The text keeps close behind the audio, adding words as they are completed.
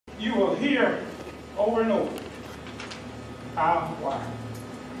you will hear over and over why.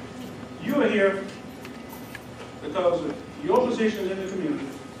 You are here because of your positions in the community,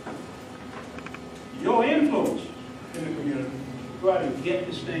 your influence in the community, to go out and get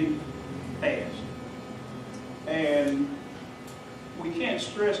this thing passed. And we can't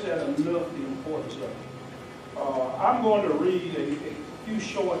stress that enough, the importance of it. I'm going to read a few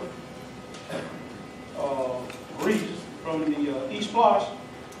short briefs from the E-SPLOST.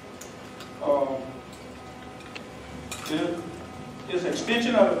 It's an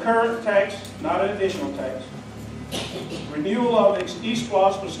extension of the current tax, not an additional tax. Renewal of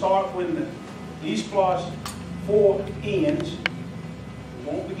E-SPLOST will start when the E-SPLOST 4 ends. It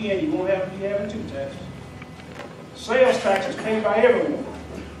won't begin, you won't have to be having 2 taxes. Sales tax is paid by everyone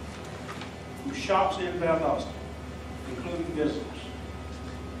who shops in Valdosta, including visitors.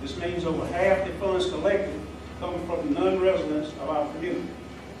 This means over half the funds collected come from non-residents of our community.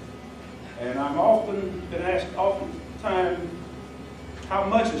 And I'm often been asked, oftentimes, how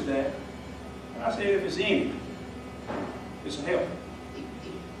much is that? And I say if it's any, it's a help.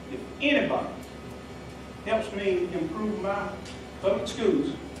 If anybody helps me improve my public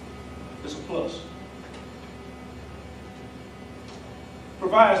schools, it's a plus.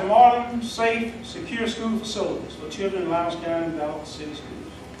 Provides modern, safe, secure school facilities for children in Lowndes County and Valdosta City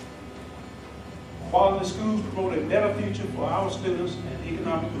Schools. Quality schools promote a better future for our students and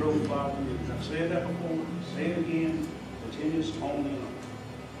economic growth for our communities. I've said that before, say it again, continues on and on.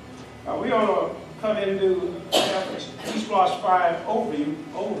 Now we ought to come in and do E-SPLOST 5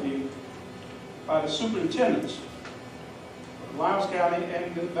 overview by the superintendents of Lowndes County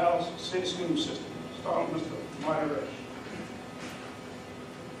and the Valdosta City School System. Start with Mr. Marty Rush.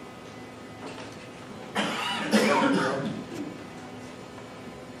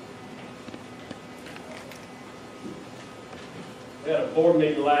 We had a board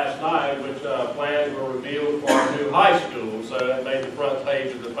meeting last night, which plans were revealed for our new high school, so that made the front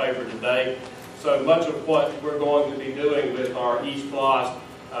page of the paper today. So much of what we're going to be doing with our E-SPLOST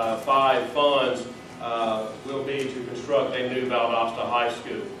 5 funds will be to construct a new Valdosta high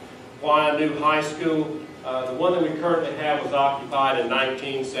school. Why a new high school? The one that we currently have was occupied in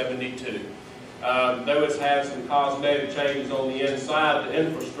 1972. Though it's had some cosmetic changes on the inside, the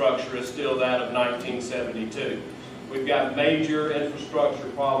infrastructure is still that of 1972. We've got major infrastructure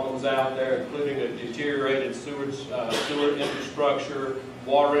problems out there, including a deteriorated sewer infrastructure,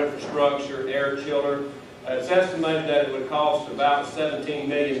 water infrastructure, air chiller. It's estimated that it would cost about $17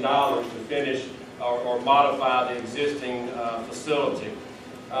 million to finish or modify the existing facility.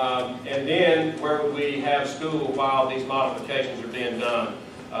 And then where would we have school while these modifications are being done?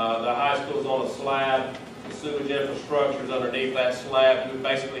 The high school is on a slab. The sewage infrastructure is underneath that slab. You would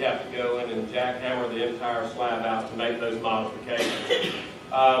basically have to go in and jackhammer the entire slab out to make those modifications.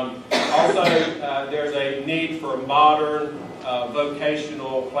 Also, there's a need for modern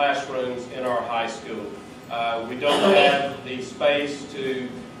vocational classrooms in our high school. We don't have the space to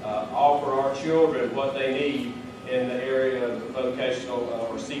offer our children what they need in the area of vocational,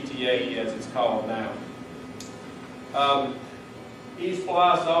 or CTAE as it's called now.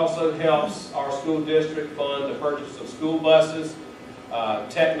 E-SPLOST also helps our school district fund the purchase of school buses,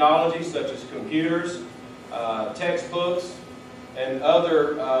 technology such as computers, textbooks, and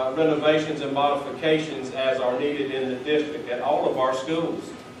other renovations and modifications as are needed in the district at all of our schools.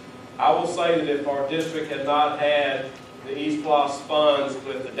 I will say that if our district had not had the E-SPLOST funds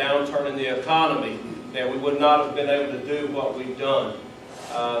with the downturn in the economy, then we would not have been able to do what we've done.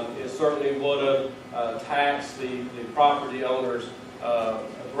 It certainly would have taxed the property owners a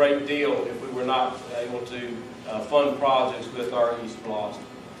great deal if we were not able to fund projects with our E-SPLOST.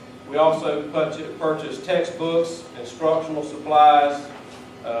 We also purchased textbooks, instructional supplies,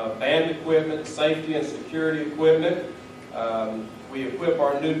 band equipment, safety and security equipment. We equip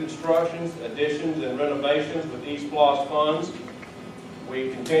our new constructions, additions, and renovations with E-SPLOST funds. We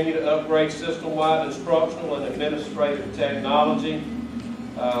continue to upgrade system-wide instructional and administrative technology.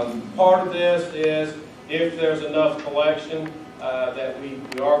 Part of this is if there's enough collection that we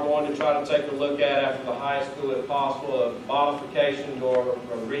are going to try to take a look at after the high school, if possible, of modifications or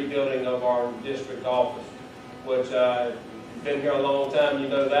rebuilding of our district office, which if you've been here a long time, you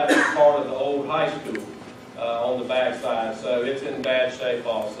know that's part of the old high school on the back side, so it's in bad shape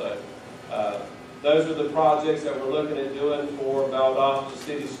also. Those are the projects that we're looking at doing for Valdosta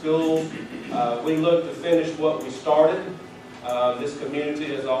City Schools. We look to finish what we started. This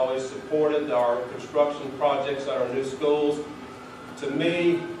community has always supported our construction projects at our new schools. To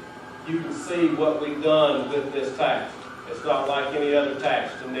me, you can see what we've done with this tax. It's not like any other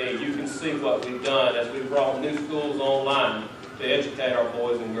tax to me. You can see what we've done as we brought new schools online to educate our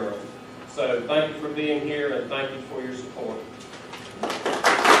boys and girls. So thank you for being here, and thank you for your support.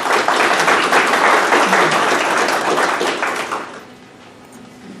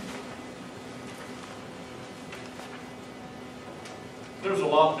 There's a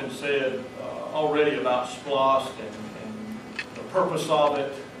lot been said already about ESPLOST and the purpose of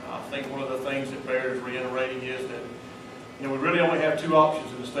it. I think one of the things that bears reiterating is that we really only have two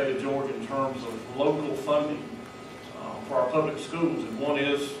options in the state of Georgia in terms of local funding for our public schools, and one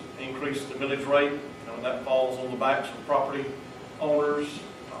is increase the millage rate, and that falls on the backs of property owners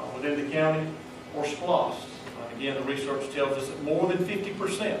within the county, or ESPLOST. Again, the research tells us that more than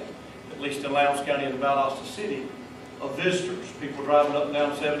 50%, at least in Lowndes County and Valdosta City, of visitors, people driving up and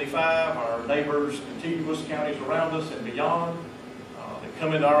down 75, our neighbors, contiguous counties around us and beyond, that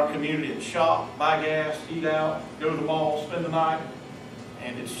come into our community and shop, buy gas, eat out, go to the mall, spend the night.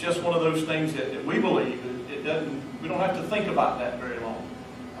 And it's just one of those things that we believe we don't have to think about that very long.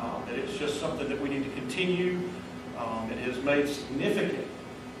 That it's just something that we need to continue. It has made significant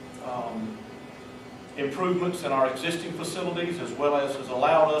improvements in our existing facilities, as well as has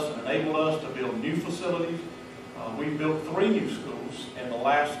allowed us and enabled us to build new facilities. We've built 3 new schools in the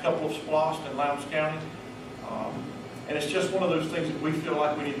last couple of ESPLOST in Lowndes County. And it's just one of those things that we feel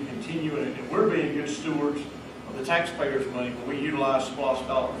like we need to continue, and we're being good stewards of the taxpayers' money when we utilize ESPLOST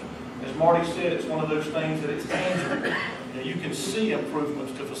dollars. As Marty said, it's one of those things that it's tangible. You can see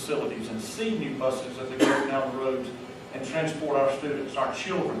improvements to facilities and see new buses as they go down the roads and transport our students, our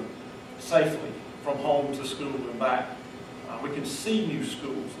children, safely from home to school and back. We can see new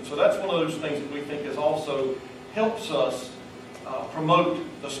schools. And so that's one of those things that we think is also helps us promote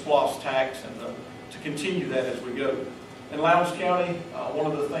the ESPLOST tax and to continue that as we go. In Lowndes County, one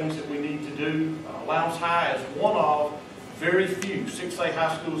of the things that we need to do, Lowndes High is one of very few 6A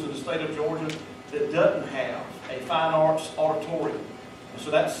high schools in the state of Georgia that doesn't have a fine arts auditorium. And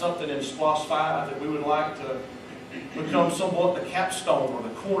so that's something in ESPLOST 5 that we would like to become somewhat the capstone or the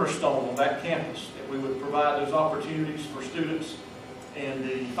cornerstone on that campus, that we would provide those opportunities for students in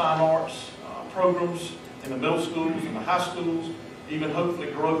the fine arts programs in the middle schools and the high schools, even hopefully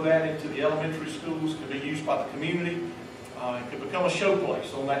grow that into the elementary schools, could be used by the community. It could become a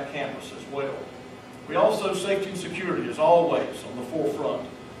showplace on that campus as well. We also, safety and security is always on the forefront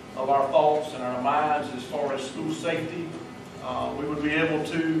of our thoughts and our minds as far as school safety. We would be able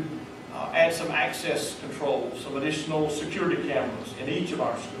to add some access controls, some additional security cameras in each of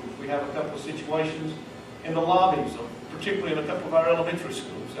our schools. We have a couple of situations in the lobbies, particularly in a couple of our elementary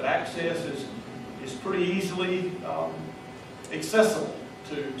schools, that access is pretty easily accessible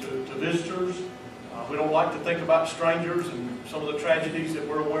to visitors. We don't like to think about strangers and some of the tragedies that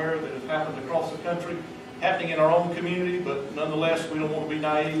we're aware that have happened across the country, happening in our own community, but nonetheless, we don't want to be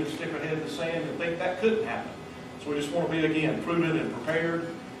naive and stick our head in the sand and think that couldn't happen. So we just want to be, again, prudent and prepared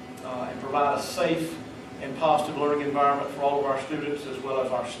and provide a safe and positive learning environment for all of our students as well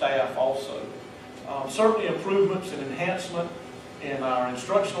as our staff also. Certainly improvements and enhancement in our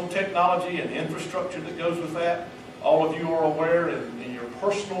instructional technology and the infrastructure that goes with that. All of you are aware in your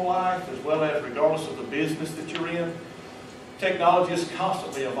personal life, as well as regardless of the business that you're in, technology is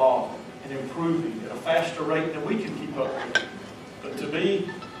constantly evolving and improving at a faster rate than we can keep up with. But to be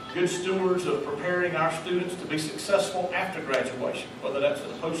good stewards of preparing our students to be successful after graduation, whether that's at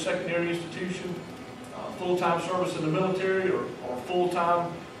a post-secondary institution, full-time service in the military, or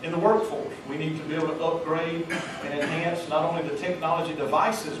full-time in the workforce, we need to be able to upgrade and enhance not only the technology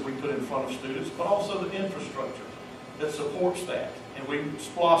devices we put in front of students, but also the infrastructure that supports that. And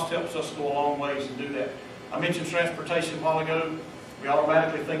ESPLOST helps us go a long ways to do that. I mentioned transportation a while ago. We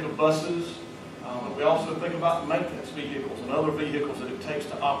automatically think of buses, but we also think about maintenance vehicles and other vehicles that it takes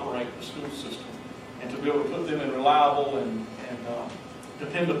to operate the school system, and to be able to put them in reliable and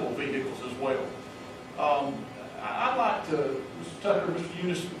dependable vehicles as well. I'd like to, Mr. Tucker, Mr.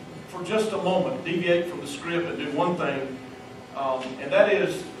 Eunice, for just a moment, deviate from the script and do one thing, and that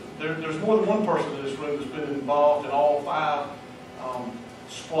is, there's more than one person in this room that's been involved in all 5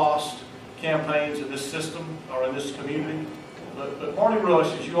 ESPLOST campaigns in this system, or in this community. But Marty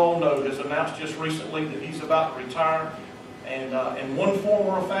Rush, as you all know, has announced just recently that he's about to retire, and in one form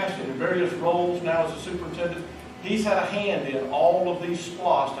or fashion, in various roles now as a superintendent, he's had a hand in all of these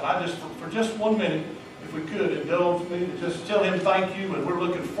ESPLOST. And I just, for just 1 minute, if we could, indulge me to just tell him thank you, and we're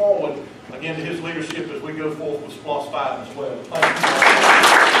looking forward, again, to his leadership as we go forth with ESPLOST 5 as well.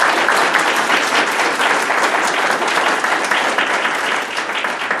 Thank you.